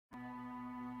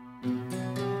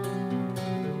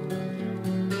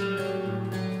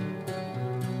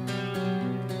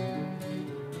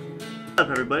What's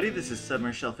up, everybody? This is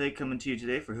Submarine Shelf 8 coming to you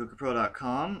today for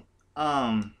hookahpro.com.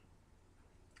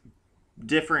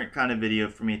 Different kind of video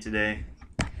for me today.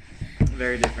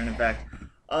 Very different, in fact.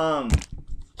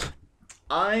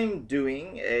 I'm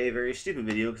doing a very stupid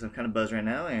video because I'm kind of buzzed right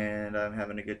now and I'm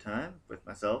having a good time with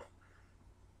myself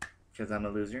because I'm a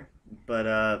loser.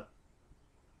 But,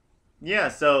 yeah,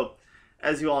 so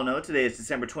as you all know, today is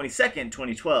December 22nd,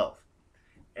 2012.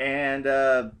 And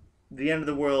the end of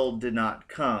the world did not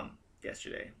come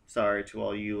yesterday. Sorry to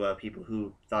all you people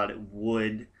who thought it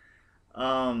would.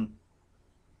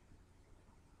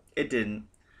 It didn't.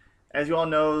 As you all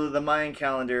know, the Mayan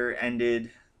calendar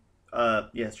ended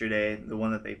yesterday. The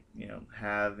one that they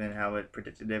have and how it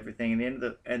predicted everything and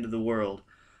the end of the world.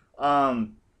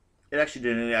 It actually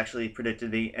didn't. It actually predicted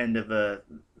the end of the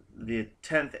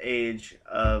 10th age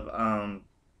of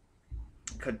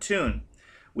Khatun.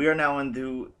 We are now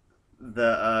into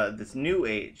this new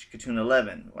age, Khatun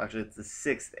 11. Well, actually, it's the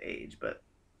 6th age, but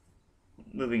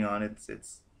moving on, it's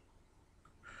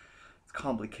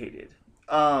complicated.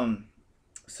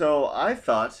 So I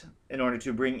thought, in order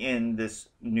to bring in this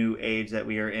new age that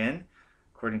we are in,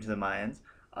 according to the Mayans,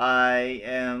 I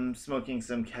am smoking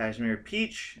some Cashmere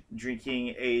Peach,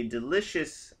 drinking a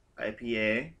delicious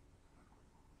IPA,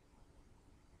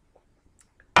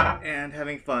 and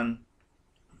having fun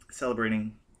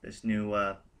celebrating this new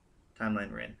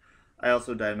timeline we're in. I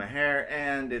also dyed my hair,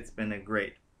 and it's been a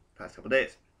great past couple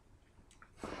days.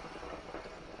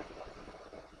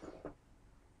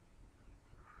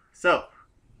 So,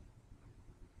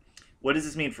 what does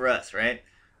this mean for us, right?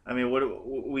 I mean, what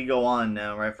we go on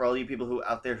now, right? For all you people who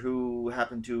out there who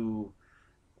happen to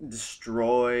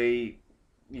destroy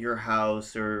your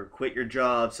house or quit your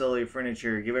job, sell your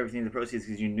furniture, give everything to the proceeds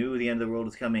because you knew the end of the world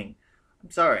was coming.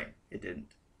 I'm sorry, it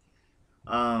didn't.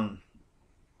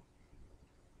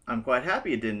 I'm quite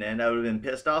happy it didn't end. I would have been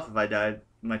pissed off if I died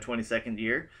in my 22nd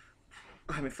year.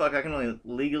 I mean, fuck, I can only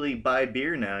legally buy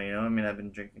beer now, you know? I mean, I've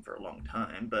been drinking for a long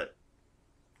time, but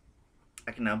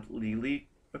I can now legally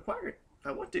acquire it if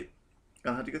I want to. I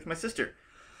don't have to go through my sister.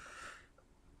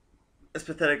 As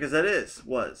pathetic as that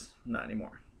was, not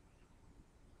anymore.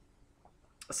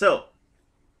 So,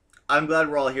 I'm glad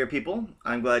we're all here, people.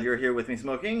 I'm glad you're here with me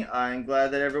smoking. I'm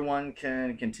glad that everyone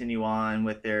can continue on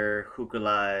with their hookah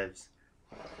lives.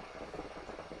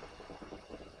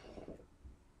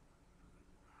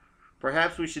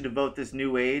 Perhaps we should devote this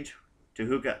new age to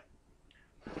hookah.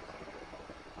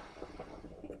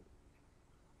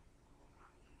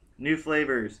 New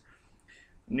flavors,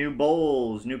 new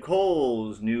bowls, new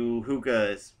coals, new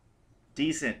hookahs.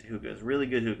 Decent hookahs, really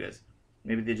good hookahs.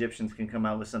 Maybe the Egyptians can come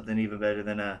out with something even better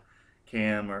than a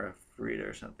Cam or a Farida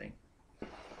or something.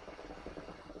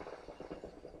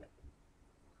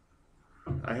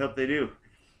 I hope they do.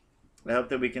 I hope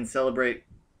that we can celebrate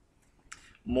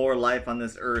more life on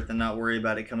this earth and not worry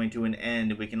about it coming to an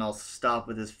end. We can all stop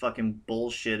with this fucking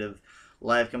bullshit of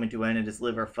life coming to an end and just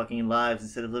live our fucking lives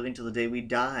instead of living till the day we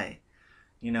die.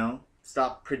 You know?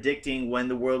 Stop predicting when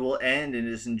the world will end and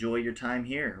just enjoy your time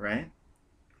here, right?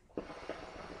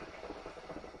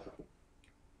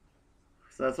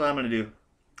 So that's what I'm going to do.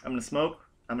 I'm going to smoke.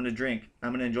 I'm going to drink.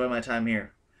 I'm going to enjoy my time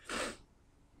here.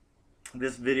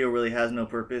 This video really has no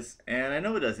purpose, and I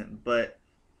know it doesn't, but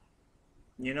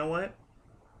you know what?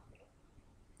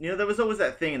 You know, there was always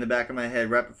that thing in the back of my head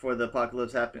right before the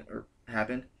apocalypse happened,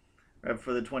 right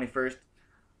before the 21st.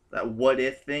 That what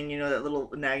if thing, you know, that little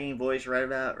nagging voice right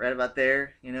about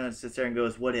there, you know, it sits there and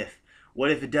goes, what if?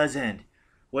 What if it does end?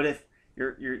 What if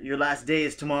your last day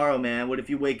is tomorrow, man? What if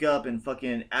you wake up and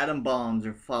fucking atom bombs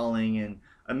are falling and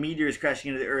a meteor is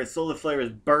crashing into the earth, solar flare is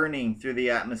burning through the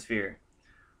atmosphere?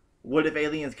 What if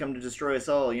aliens come to destroy us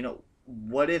all? You know,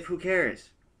 what if? Who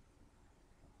cares?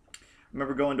 I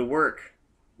remember going to work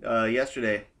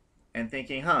yesterday and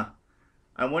thinking,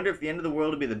 I wonder if the end of the world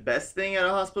would be the best thing at a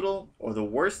hospital or the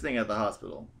worst thing at the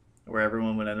hospital, where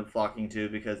everyone would end up flocking to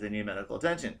because they need medical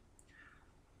attention.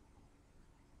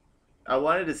 I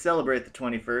wanted to celebrate the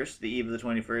 21st, the eve of the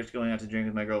 21st, going out to drink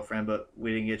with my girlfriend, but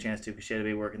we didn't get a chance to because she had to be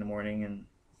at work in the morning, and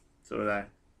so did I.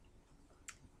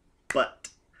 But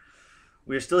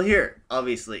we're still here,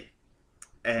 obviously.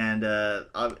 And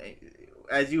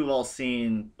as you've all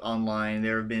seen online,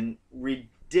 there have been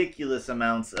ridiculous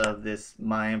amounts of this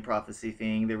Mayan prophecy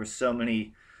thing. There were so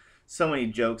many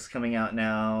jokes coming out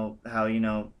now. How, you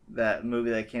know, that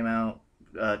movie that came out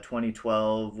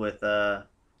 2012 with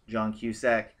John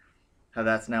Cusack, how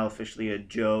that's now officially a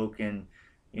joke, and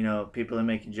you know, people are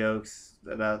making jokes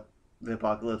about the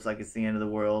apocalypse like it's the end of the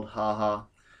world. Ha ha.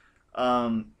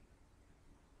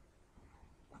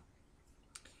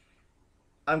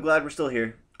 I'm glad we're still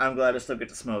here. I'm glad I still get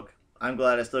to smoke. I'm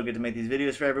glad I still get to make these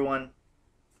videos for everyone.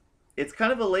 It's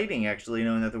kind of elating, actually,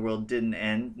 knowing that the world didn't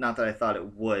end. Not that I thought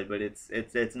it would, but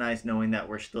it's nice knowing that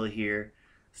we're still here,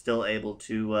 still able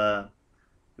to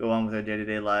go on with our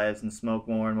day-to-day lives and smoke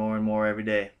more and more and more every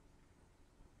day.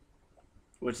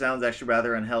 Which sounds actually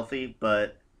rather unhealthy,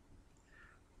 but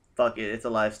fuck it, it's a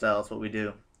lifestyle. It's what we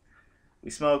do.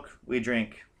 We smoke, we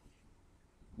drink.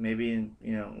 Maybe,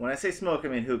 when I say smoke, I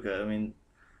mean hookah. I mean,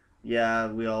 yeah,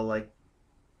 we all like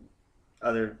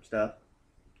other stuff.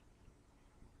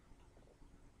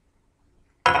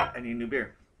 I need a new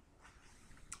beer.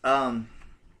 But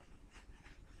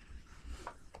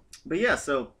yeah,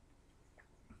 so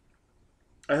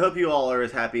I hope you all are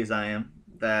as happy as I am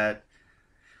that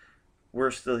we're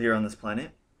still here on this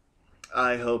planet.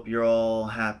 I hope you're all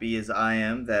happy as I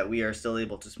am that we are still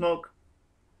able to smoke.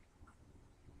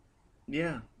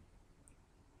 Yeah.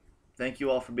 Thank you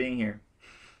all for being here.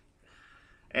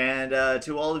 And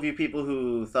to all of you people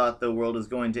who thought the world was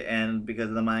going to end because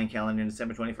of the Mayan calendar on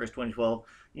December 21st, 2012,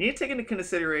 you need to take into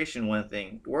consideration one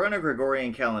thing. We're on a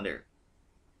Gregorian calendar.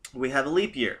 We have a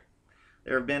leap year.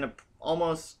 There have been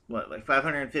almost, like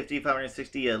 550,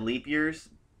 560 leap years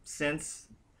since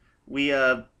we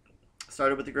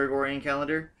started with the Gregorian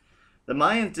calendar. The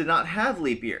Mayans did not have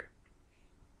leap year.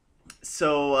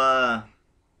 So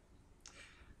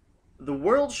the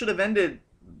world should have ended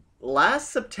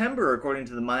last September according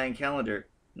to the Mayan calendar,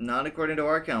 not according to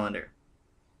our calendar.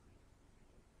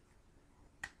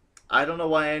 I don't know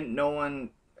why no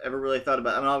one ever really thought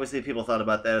about it. I mean, obviously people thought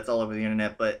about that. It's all over the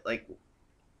internet, but like,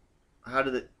 how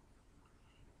did it...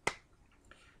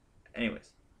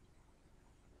 Anyways.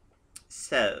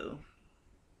 So...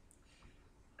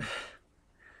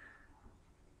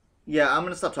 yeah, I'm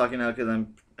going to stop talking now because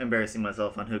I'm embarrassing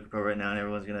myself on Hookah Pro right now, and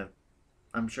everyone's going to...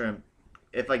 I'm sure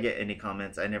if I get any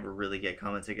comments, I never really get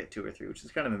comments. I get 2 or 3, which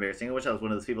is kind of embarrassing. I wish I was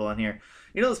one of those people on here.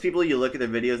 You know those people, you look at their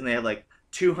videos and they have like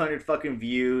 200 fucking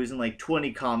views and like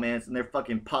 20 comments and they're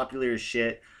fucking popular as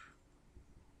shit.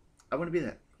 I want to be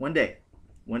that. One day.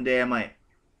 One day I might.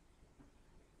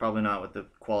 Probably not with the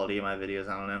quality of my videos.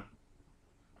 I don't know.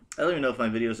 I don't even know if my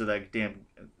videos are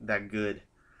that good.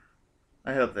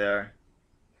 I hope they are.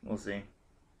 We'll see.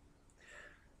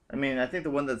 I mean, I think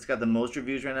the one that's got the most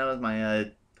reviews right now is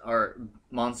my our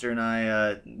Monster and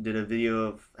I did a video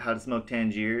of how to smoke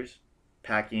Tangiers,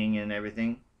 packing and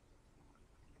everything.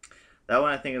 That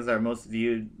one I think is our most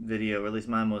viewed video, or at least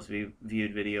my most viewed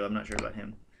video. I'm not sure about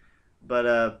him,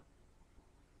 but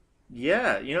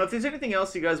yeah, if there's anything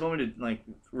else you guys want me to like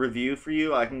review for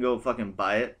you, I can go fucking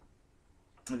buy it.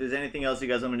 If there's anything else you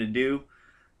guys want me to do,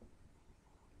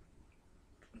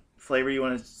 flavor you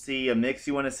want to see, a mix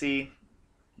you want to see,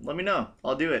 let me know.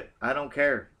 I'll do it. I don't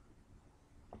care.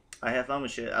 I have fun with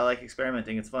shit. I like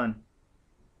experimenting. It's fun.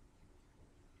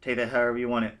 Take that however you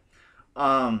want it.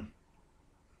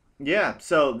 Yeah,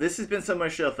 so this has been Summer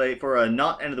Shelf 8 for a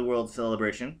not end of the world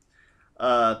celebration.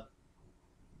 I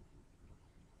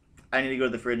need to go to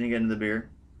the fridge and get into the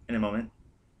beer in a moment.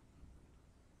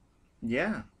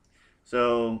 Yeah.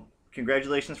 So,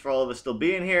 congratulations for all of us still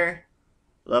being here.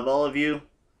 Love all of you.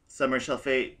 Summer Shelf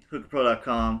 8,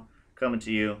 hookahpro.com, coming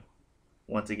to you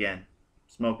once again.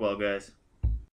 Smoke well, guys.